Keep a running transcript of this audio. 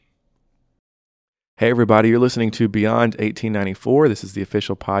Hey, everybody, you're listening to Beyond 1894. This is the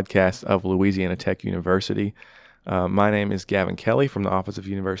official podcast of Louisiana Tech University. My name is Gavin Kelly from the Office of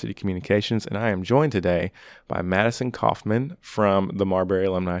University Communications, and I am joined today by Madison Kaufman from the Marbury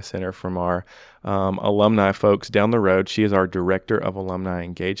Alumni Center, from our alumni folks down the road. She is our Director of Alumni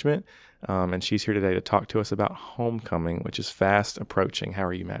Engagement, and she's here today to talk to us about homecoming, which is fast approaching. How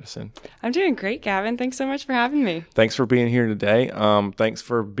are you, Madison? I'm doing great, Gavin. Thanks so much for having me. Thanks for being here today. Thanks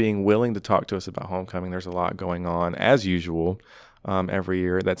for being willing to talk to us about homecoming. There's a lot going on, as usual, every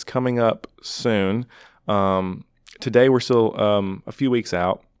year. That's coming up soon. Today we're still a few weeks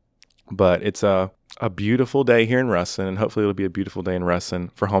out, but it's a beautiful day here in Ruston, and hopefully it'll be a beautiful day in Ruston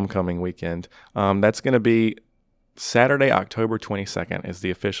for homecoming weekend. That's going to be Saturday, October 22nd is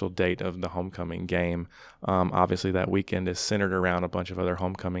the official date of the homecoming game. Obviously, that weekend is centered around a bunch of other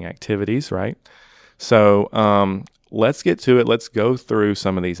homecoming activities, right? So let's get to it. Let's go through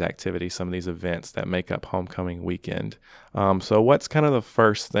some of these activities, some of these events that make up homecoming weekend. So what's kind of the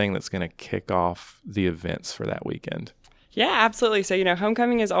first thing that's going to kick off the events for that weekend? Yeah, absolutely. So,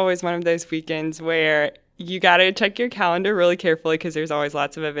 homecoming is always one of those weekends where you got to check your calendar really carefully because there's always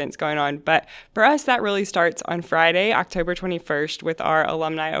lots of events going on. But for us, that really starts on Friday, October 21st, with our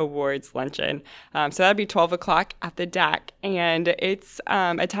Alumni Awards Luncheon. So that'd be 12 o'clock at the DAC. And it's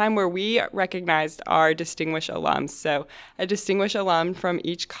a time where we recognized our distinguished alums. So a distinguished alum from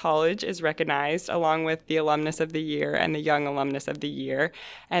each college is recognized, along with the Alumnus of the Year and the Young Alumnus of the Year.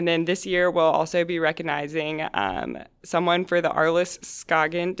 And then this year, we'll also be recognizing someone for the Arliss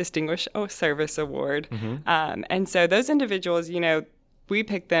Scoggin Distinguished Service Award. Mm-hmm. And so those individuals, we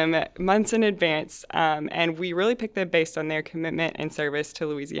pick them months in advance, and we really pick them based on their commitment and service to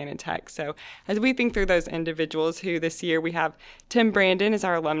Louisiana Tech. So as we think through those individuals, who this year we have Tim Brandon as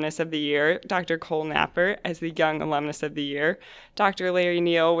our Alumnus of the Year, Dr. Cole Napper as the Young Alumnus of the Year, Dr. Larry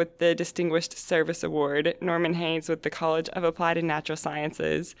Neal with the Distinguished Service Award, Norman Haynes with the College of Applied and Natural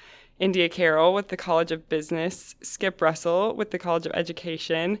Sciences, India Carroll with the College of Business, Skip Russell with the College of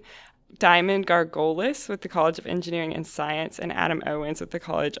Education, Diamond Gargolis with the College of Engineering and Science, and Adam Owens with the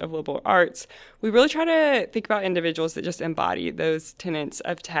College of Liberal Arts. We really try to think about individuals that just embody those tenets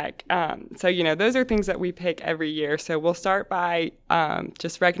of tech. So those are things that we pick every year. So we'll start by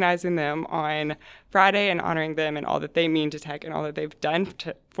just recognizing them on Friday and honoring them and all that they mean to tech and all that they've done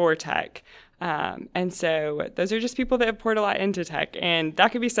for tech. And so those are just people that have poured a lot into tech, and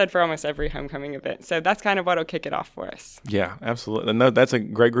that could be said for almost every homecoming event. So that's kind of what'll kick it off for us. Yeah, absolutely. No, that's a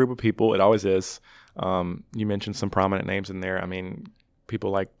great group of people. It always is. You mentioned some prominent names in there. I mean, people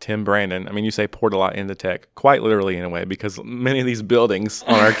like Tim Brandon. I mean, you say poured a lot into tech, quite literally in a way, because many of these buildings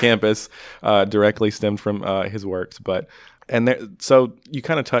on our campus directly stemmed from his works. So you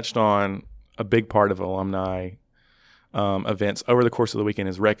kind of touched on a big part of alumni events over the course of the weekend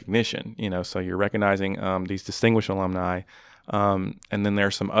is recognition, so you're recognizing these distinguished alumni, and then there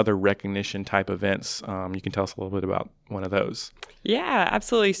are some other recognition type events. You can tell us a little bit about one of those. Yeah,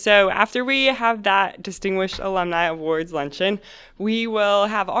 absolutely. So after we have that Distinguished Alumni Awards Luncheon, we will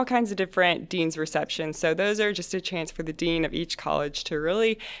have all kinds of different dean's receptions. So those are just a chance for the dean of each college to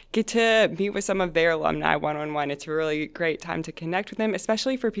really get to meet with some of their alumni one-on-one. It's a really great time to connect with them,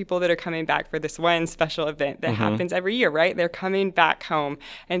 especially for people that are coming back for this one special event that happens every year, right? They're coming back home.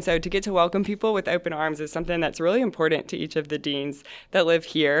 And so to get to welcome people with open arms is something that's really important to each of the deans that live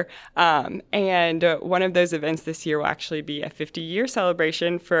here. And one of those events this year will actually be a 50-year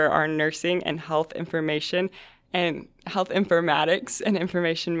celebration for our nursing and health information and health informatics and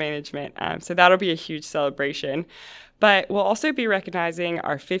information management. So that'll be a huge celebration. But we'll also be recognizing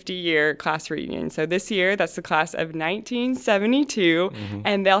our 50-year class reunion. So this year, that's the class of 1972,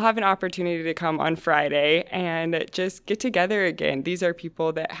 and they'll have an opportunity to come on Friday and just get together again. These are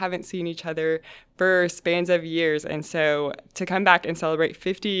people that haven't seen each other for spans of years, and so to come back and celebrate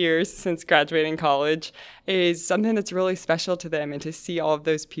 50 years since graduating college is something that's really special to them, and to see all of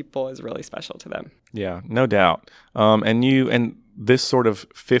those people is really special to them. Yeah, no doubt. And this sort of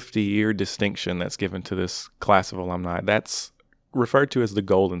 50-year distinction that's given to this class of alumni, that's referred to as the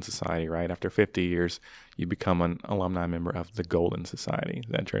Golden Society, right? After 50 years, you become an alumni member of the Golden Society.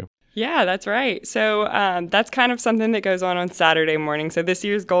 Is that true? Yeah, that's right. So that's kind of something that goes on Saturday morning. So this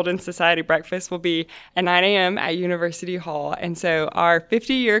year's Golden Society breakfast will be at 9 a.m. at University Hall. And so our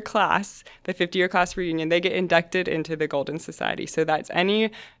 50-year class, the 50-year class reunion, they get inducted into the Golden Society. So that's any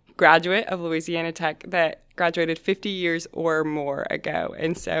graduate of Louisiana Tech that graduated 50 years or more ago.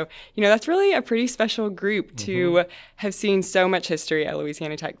 And so, that's really a pretty special group to have seen so much history at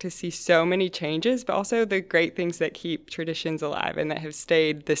Louisiana Tech, to see so many changes, but also the great things that keep traditions alive and that have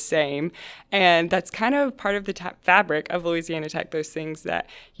stayed the same. And that's kind of part of the fabric of Louisiana Tech, those things that,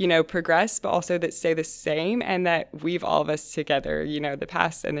 progress, but also that stay the same and that weave all of us together, the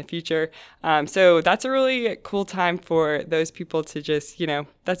past and the future. So that's a really cool time for those people to just,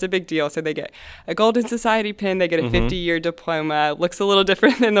 that's a big deal. So they get a Golden Society pin, they get a 50-year diploma, looks a little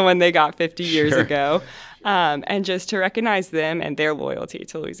different than the one they got 50 years ago, and just to recognize them and their loyalty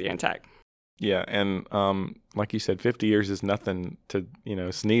to Louisiana Tech. Yeah, and like you said, 50 years is nothing to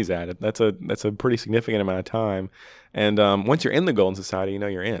sneeze at. That's a pretty significant amount of time, and once you're in the Golden Society,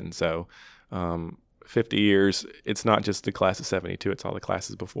 you're in. So 50 years, it's not just the class of 72; it's all the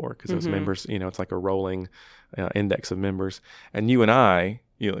classes before, because those members, it's like a rolling index of members. And you and I,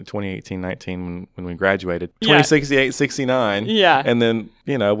 in 2018, 19, when we graduated, 2068, 69. Yeah. And then,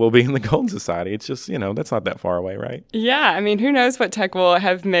 we'll be in the Golden Society. It's just, that's not that far away, right? Yeah. I mean, who knows what Tech will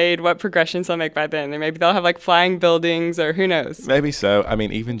have made, what progressions they'll make by then. Maybe they'll have like flying buildings, or who knows? Maybe so. I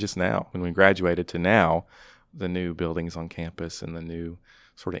mean, even just now, when we graduated to now, the new buildings on campus and the new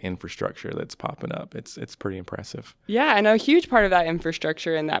sort of infrastructure that's popping up. It's pretty impressive. Yeah, and a huge part of that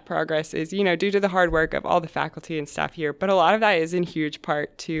infrastructure and that progress is, due to the hard work of all the faculty and staff here. But a lot of that is in huge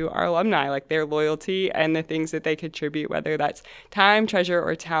part to our alumni, like their loyalty and the things that they contribute, whether that's time, treasure,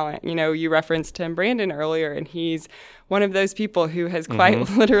 or talent. You referenced Tim Brandon earlier, and he's one of those people who has quite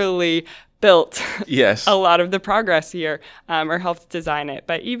literally built a lot of the progress here, or helped design it.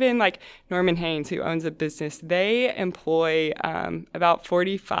 But even like Norman Haynes, who owns a business, they employ about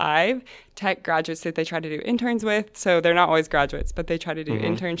 45 Tech graduates that they try to do interns with. So they're not always graduates, but they try to do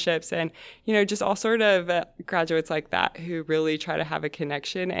internships, and just all sort of graduates like that who really try to have a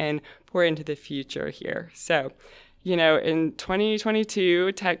connection and pour into the future here. So, in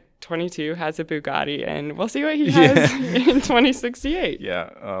 2022, Tech 22 has a Bugatti, and we'll see what he has in 2068.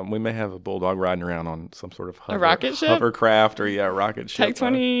 Yeah, we may have a Bulldog riding around on some sort of rocket ship, hovercraft, or rocket ship. Tech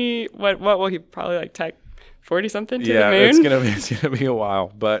 20. What will he probably like? Tech 40 something to the moon. It's gonna be a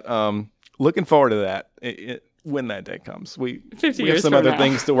while, but looking forward to that. When that day comes, we have some other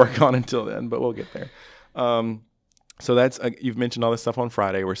things to work on until then, but we'll get there. So that's you've mentioned all this stuff on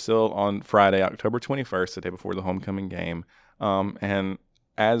Friday. We're still on Friday, October 21st, the day before the homecoming game, and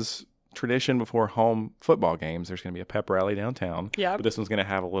as tradition before home football games, there's going to be a pep rally downtown. Yeah. But this one's going to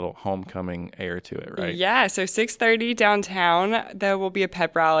have a little homecoming air to it, right? Yeah. So 6:30 downtown, there will be a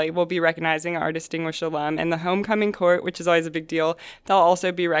pep rally. We'll be recognizing our distinguished alum, and the homecoming court, which is always a big deal. They'll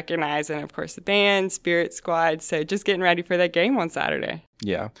also be recognized, and of course the band, spirit squad. So just getting ready for that game on Saturday.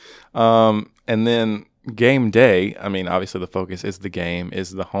 Yeah. And then game day. I mean, obviously the focus is the game,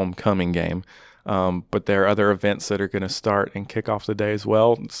 is the homecoming game. But there are other events that are going to start and kick off the day as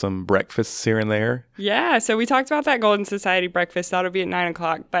well. Some breakfasts here and there. Yeah, so we talked about that Golden Society breakfast. That'll be at 9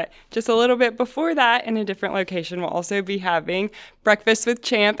 o'clock. But just a little bit before that, in a different location, we'll also be having breakfast with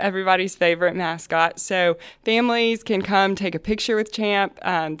Champ, everybody's favorite mascot. So families can come take a picture with Champ.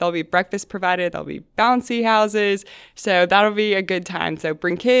 There'll be breakfast provided. There'll be bouncy houses. So that'll be a good time. So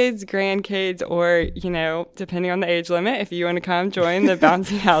bring kids, grandkids, or, depending on the age limit, if you want to come join the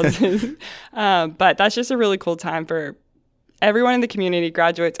bouncy houses. But that's just a really cool time for everyone in the community,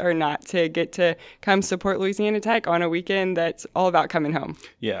 graduates or not, to get to come support Louisiana Tech on a weekend that's all about coming home.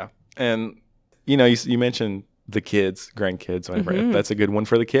 Yeah. And, you mentioned the kids, grandkids, whatever. That's a good one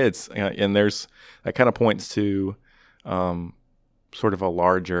for the kids. And that kind of points to sort of a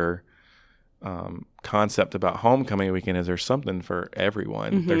larger concept about homecoming weekend, is there's something for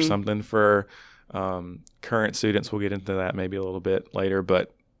everyone. There's something for current students. We'll get into that maybe a little bit later,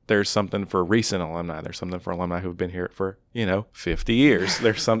 but there's something for recent alumni. There's something for alumni who've been here for, 50 years.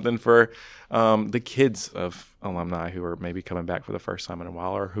 There's something for the kids of alumni who are maybe coming back for the first time in a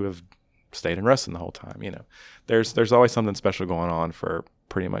while, or who have stayed in Ruston the whole time. There's always something special going on for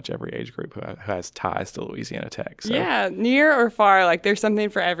pretty much every age group who has ties to Louisiana Tech. So. Yeah, near or far, there's something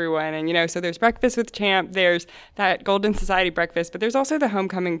for everyone. And, so there's breakfast with Champ, there's that Golden Society breakfast, but there's also the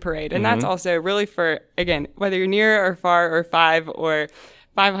homecoming parade. And that's also really for, again, whether you're near or far or 5 or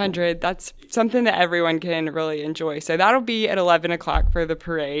 500, that's something that everyone can really enjoy. So that'll be at 11 o'clock for the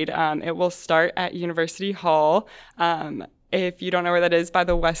parade. It will start at University Hall. if you don't know where that is, by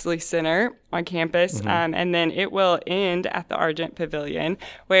the Wesley Center on campus. And then it will end at the Argent Pavilion,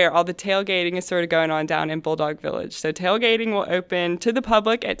 where all the tailgating is sort of going on down in Bulldog Village. So tailgating will open to the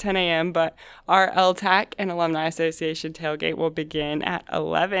public at 10 a.m., but our LTAC and Alumni Association tailgate will begin at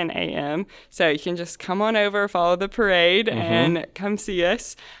 11 a.m. So you can just come on over, follow the parade, and come see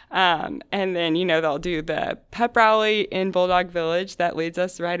us. And then, they'll do the pep rally in Bulldog Village that leads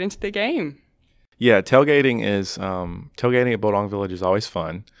us right into the game. Yeah, tailgating at Bulldog Village is always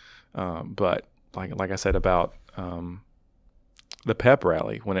fun, but like I said about the pep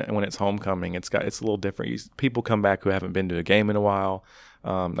rally when it's homecoming, it's a little different. People come back who haven't been to a game in a while.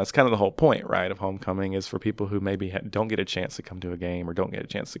 That's kind of the whole point, right, of homecoming, is for people who maybe don't get a chance to come to a game or don't get a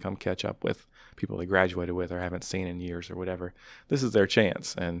chance to come catch up with people they graduated with or haven't seen in years or whatever. This is their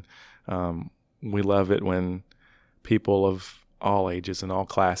chance, and we love it when people of all ages and all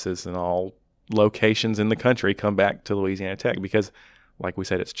classes and all locations in the country come back to Louisiana Tech, because like we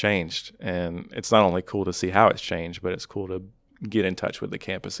said, it's changed, and it's not only cool to see how it's changed, but it's cool to get in touch with the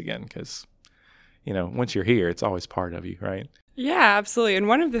campus again, because once you're here, it's always part of you, right? Yeah, absolutely. And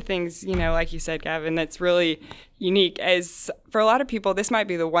one of the things, like you said, Gavin, that's really unique is for a lot of people, this might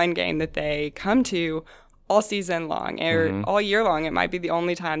be the one game that they come to all season long or all year long. It might be the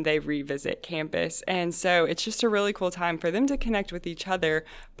only time they revisit campus. And so it's just a really cool time for them to connect with each other,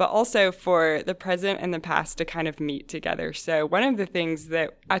 but also for the present and the past to kind of meet together. So one of the things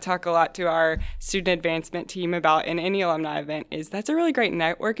that I talk a lot to our student advancement team about in any alumni event is that's a really great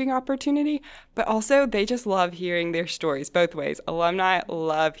networking opportunity, but also they just love hearing their stories both ways. Alumni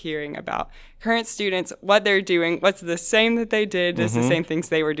love hearing about current students, what they're doing, what's the same that they did, is the same things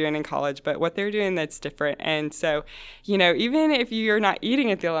they were doing in college, but what they're doing that's different. And so, even if you're not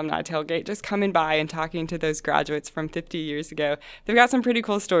eating at the alumni tailgate, just coming by and talking to those graduates from 50 years ago, they've got some pretty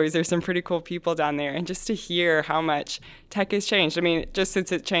cool stories. There's some pretty cool people down there. And just to hear how much Tech has changed. I mean, just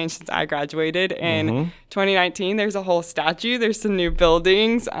since it changed since I graduated in 2019, there's a whole statue, there's some new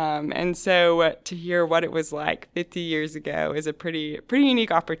buildings. And so to hear what it was like 50 years ago is a pretty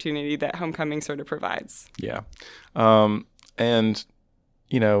unique opportunity that homecoming sort of provides. Yeah. And,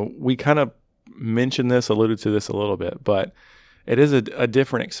 we kind of alluded to this a little bit, but it is a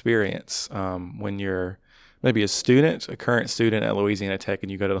different experience when you're maybe a current student at Louisiana Tech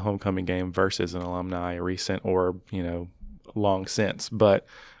and you go to the homecoming game versus an alumni, a recent or, long since. But,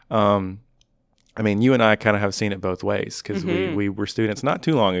 you and I kind of have seen it both ways, because we were students not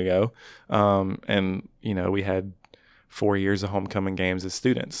too long ago. And, we had 4 years of homecoming games as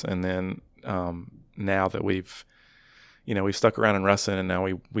students. And then now that we've stuck around in Ruston and now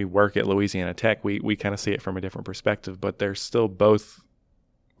we work at Louisiana Tech, we kind of see it from a different perspective, but they're still both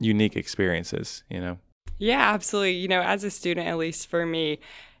unique experiences, Yeah, absolutely. As a student, at least for me,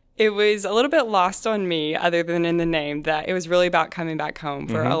 it was a little bit lost on me, other than in the name, that it was really about coming back home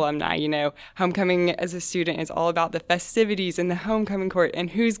for alumni. Homecoming as a student is all about the festivities and the homecoming court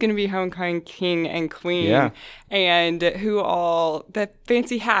and who's going to be homecoming king and queen and the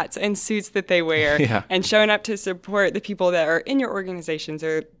fancy hats and suits that they wear and showing up to support the people that are in your organizations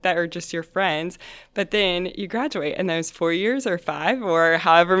or that are just your friends. But then you graduate, and those 4 years or 5 or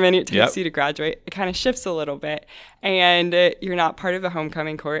however many it takes you to graduate, it kind of shifts a little bit. And you're not part of the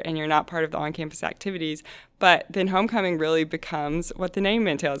homecoming court and you're not part of the on-campus activities. But then homecoming really becomes what the name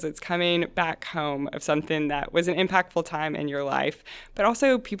entails. It's coming back home of something that was an impactful time in your life, but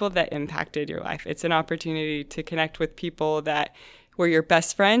also people that impacted your life. It's an opportunity to connect with people that were your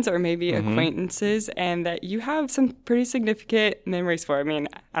best friends or maybe acquaintances and that you have some pretty significant memories for. I mean,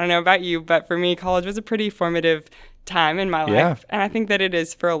 I don't know about you, but for me, college was a pretty formative time in my life. And I think that it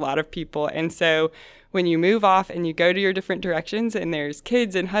is for a lot of people. And so when you move off and you go to your different directions and there's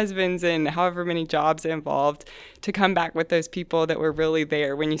kids and husbands and however many jobs involved, to come back with those people that were really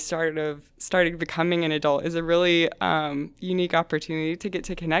there when you started becoming an adult is a really unique opportunity to get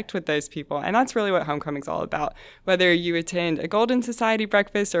to connect with those people. And that's really what homecoming's all about. Whether you attend a Golden Society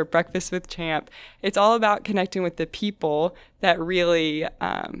breakfast or breakfast with Champ, it's all about connecting with the people that really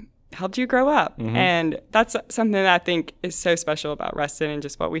helped you grow up. And that's something that I think is so special about Ruston and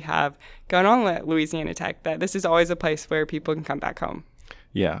just what we have going on at Louisiana Tech, that this is always a place where people can come back home.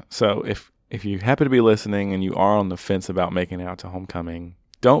 Yeah. So if you happen to be listening and you are on the fence about making it out to homecoming,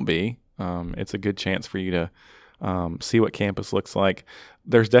 don't be. It's a good chance for you to see what campus looks like.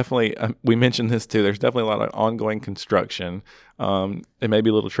 There's definitely, we mentioned this too, there's definitely a lot of ongoing construction. It may be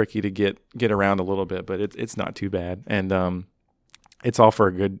a little tricky to get around a little bit, but it's not too bad. And it's all for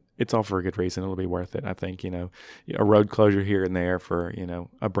a good reason. It'll be worth it. I think, a road closure here and there for,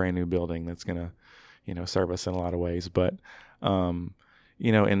 a brand new building that's going to, serve us in a lot of ways. But,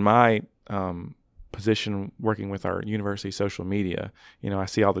 in my position working with our university social media. I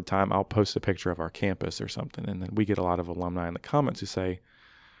see all the time, I'll post a picture of our campus or something, and then we get a lot of alumni in the comments who say,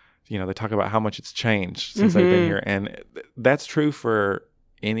 they talk about how much it's changed since they've been here. And that's true for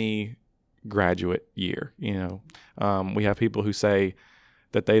any graduate year. We have people who say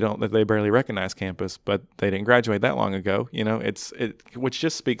that they barely recognize campus, but they didn't graduate that long ago. Which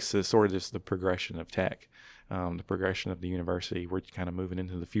just speaks to sort of just the progression of tech, the progression of the university. We're kind of moving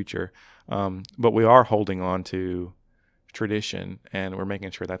into the future, but we are holding on to tradition, and we're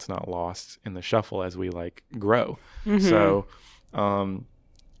making sure that's not lost in the shuffle as we grow. So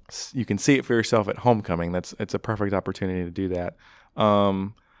you can see it for yourself at homecoming. It's a perfect opportunity to do that.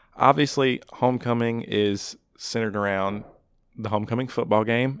 Obviously, homecoming is centered around the homecoming football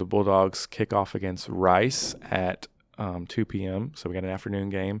game. The Bulldogs kick off against Rice at 2 p.m., so we got an afternoon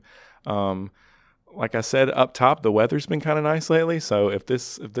game. Like I said up top, the weather's been kind of nice lately, so if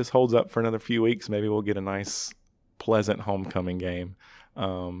this holds up for another few weeks, maybe we'll get a nice, pleasant homecoming game.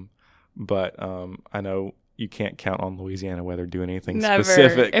 But I know you can't count on Louisiana weather doing anything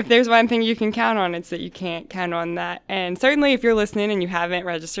specific. If there's one thing you can count on, it's that you can't count on that. And certainly if you're listening and you haven't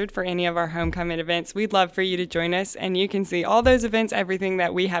registered for any of our homecoming events, we'd love for you to join us. And you can see all those events, everything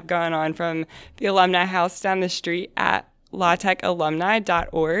that we have going on from the Alumni House down the street at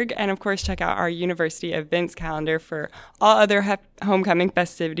latechalumni.org. And of course, check out our university events calendar for all other homecoming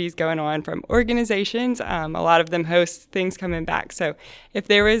festivities going on from organizations. A lot of them host things coming back. So if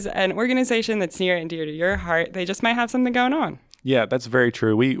there is an organization that's near and dear to your heart, they just might have something going on. Yeah, that's very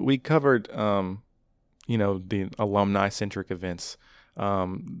true. We covered, the alumni-centric events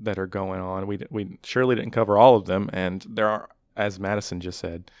that are going on. We surely didn't cover all of them. And there are, as Madison just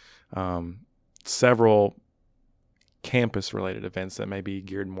said, several campus-related events that may be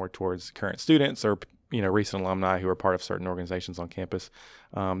geared more towards current students or recent alumni who are part of certain organizations on campus.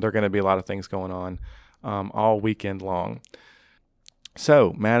 There are going to be a lot of things going on all weekend long.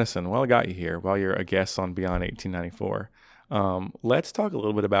 So, Madison, while I got you here, while you're a guest on Beyond 1894, let's talk a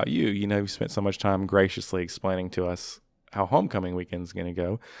little bit about you. You spent so much time graciously explaining to us how homecoming weekend is going to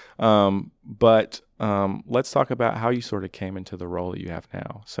go. But let's talk about how you sort of came into the role that you have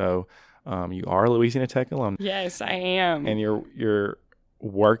now. So, you are a Louisiana Tech alum. Yes, I am. And you're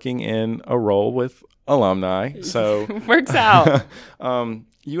working in a role with alumni. So works out.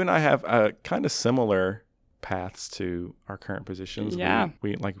 You and I have kind of similar paths to our current positions. Yeah.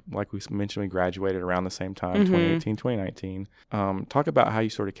 We like we mentioned, we graduated around the same time, 2018, 2019. Talk about how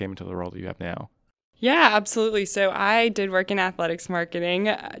you sort of came into the role that you have now. Yeah, absolutely. So I did work in athletics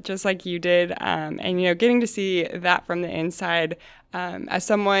marketing, just like you did. And, getting to see that from the inside as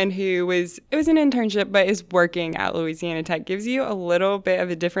someone it was an internship, but is working at Louisiana Tech gives you a little bit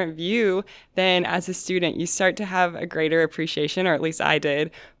of a different view than as a student. You start to have a greater appreciation, or at least I did,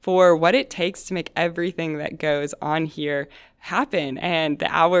 for what it takes to make everything that goes on here happen, and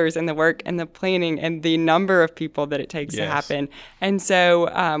the hours and the work and the planning and the number of people that it takes to happen. And so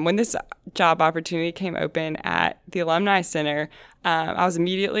when this job opportunity came open at the Alumni Center, I was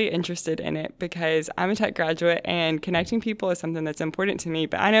immediately interested in it because I'm a tech graduate and connecting people is something that's important to me,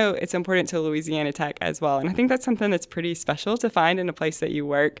 but I know it's important to Louisiana Tech as well. And I think that's something that's pretty special to find in a place that you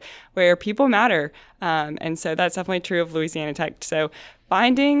work where people matter. And so that's definitely true of Louisiana Tech. So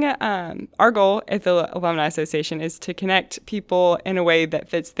finding our goal at the Alumni Association is to connect people in a way that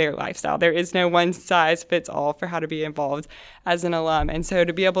fits their lifestyle. There is no one size fits all for how to be involved as an alum. And so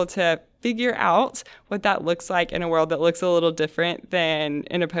to be able to figure out what that looks like in a world that looks a little different than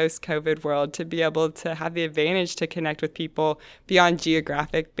in a post-COVID world, to be able to have the advantage to connect with people beyond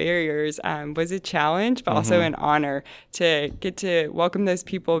geographic barriers was a challenge, but also an honor to get to welcome those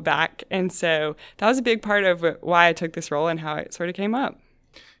people back. And so that was a big part of why I took this role and how it sort of came up.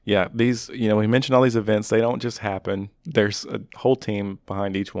 Yeah, these, we mentioned all these events. They don't just happen. There's a whole team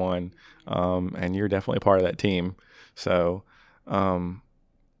behind each one, and you're definitely part of that team. So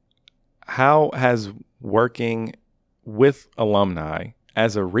how has working with alumni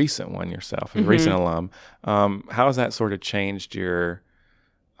as a recent one yourself, a recent alum, how has that sort of changed your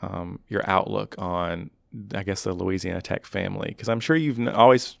outlook on, I guess, the Louisiana Tech family? Because I'm sure you've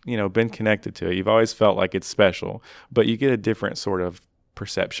always, been connected to it. You've always felt like it's special, but you get a different sort of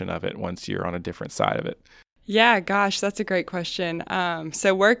perception of it once you're on a different side of it. Yeah, gosh, that's a great question.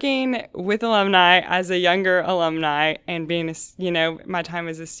 So working with alumni as a younger alumni and being, my time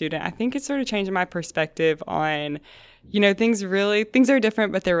as a student, I think it's sort of changing my perspective on, things are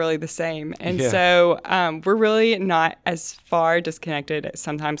different, but they're really the same. And so we're really not as far disconnected as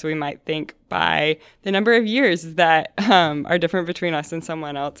sometimes we might think by the number of years that are different between us and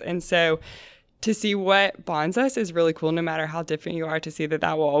someone else. And so to see what bonds us is really cool, no matter how different you are, to see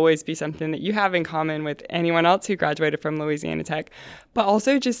that will always be something that you have in common with anyone else who graduated from Louisiana Tech, but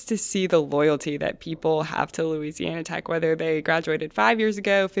also just to see the loyalty that people have to Louisiana Tech, whether they graduated 5 years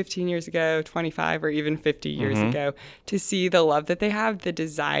ago, 15 years ago, 25, or even 50 years ago, to see the love that they have, the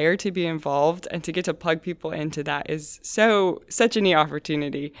desire to be involved, and to get to plug people into that is such a neat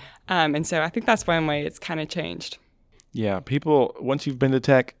opportunity. And so I think that's one way it's kind of changed. Yeah, people, once you've been to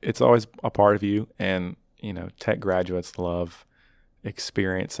Tech, it's always a part of you. And, Tech graduates love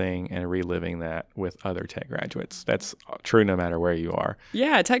experiencing and reliving that with other Tech graduates. That's true no matter where you are.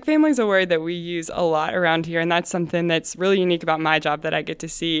 Yeah, Tech family is a word that we use a lot around here. And that's something that's really unique about my job that I get to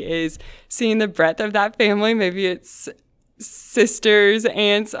see is seeing the breadth of that family. Maybe it's sisters,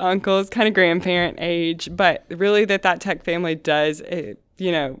 aunts, uncles, kind of grandparent age, but really that Tech family does,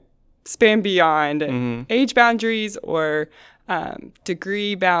 span beyond age boundaries or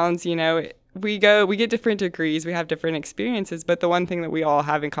degree bounds. We get different degrees, we have different experiences, but the one thing that we all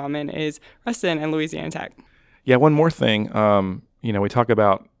have in common is Ruston and Louisiana Tech. Yeah, one more thing. We talk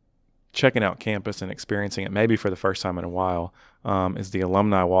about checking out campus and experiencing it maybe for the first time in a while, is the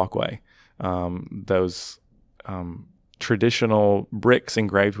alumni walkway. Those traditional bricks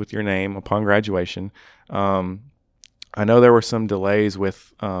engraved with your name upon graduation. I know there were some delays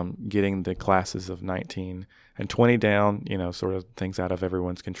with getting the classes of 19 and 20 down, sort of things out of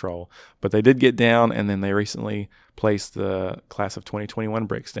everyone's control. But they did get down, and then they recently placed the class of 2021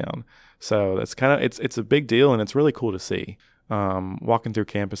 bricks down. So that's it's a big deal, and it's really cool to see. Walking through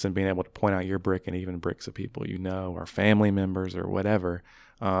campus and being able to point out your brick and even bricks of people or family members or whatever,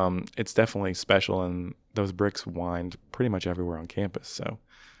 it's definitely special, and those bricks wind pretty much everywhere on campus. So.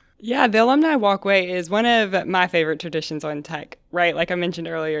 Yeah, the alumni walkway is one of my favorite traditions on Tech, right? Like I mentioned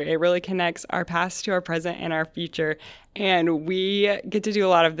earlier, it really connects our past to our present and our future. And we get to do a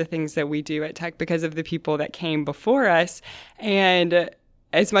lot of the things that we do at Tech because of the people that came before us. And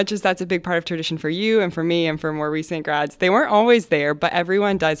as much as that's a big part of tradition for you and for me and for more recent grads, they weren't always there, but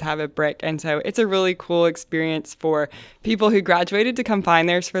everyone does have a brick. And so it's a really cool experience for people who graduated to come find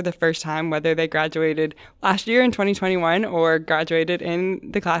theirs for the first time, whether they graduated last year in 2021 or graduated in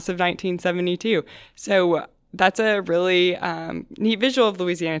the class of 1972. So that's a really neat visual of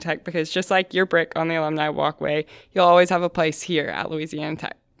Louisiana Tech, because just like your brick on the alumni walkway, you'll always have a place here at Louisiana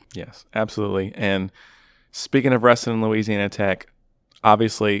Tech. Yes, absolutely. And speaking of Ruston and Louisiana Tech,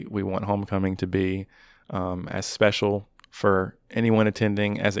 obviously, we want homecoming to be as special for anyone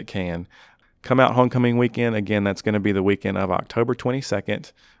attending as it can. Come out homecoming weekend. Again, that's going to be the weekend of October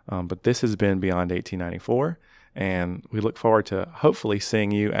 22nd. But this has been Beyond 1894, and we look forward to hopefully seeing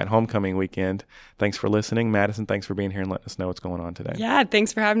you at homecoming weekend. Thanks for listening. Madison, thanks for being here and letting us know what's going on today. Yeah,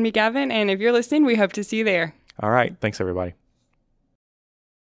 thanks for having me, Gavin. And if you're listening, we hope to see you there. All right. Thanks, everybody.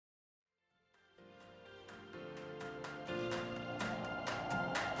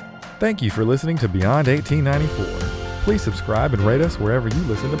 Thank you for listening to Beyond 1894. Please subscribe and rate us wherever you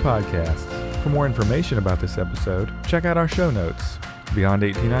listen to podcasts. For more information about this episode, check out our show notes. Beyond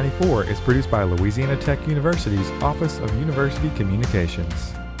 1894 is produced by Louisiana Tech University's Office of University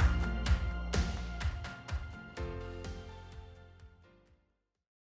Communications.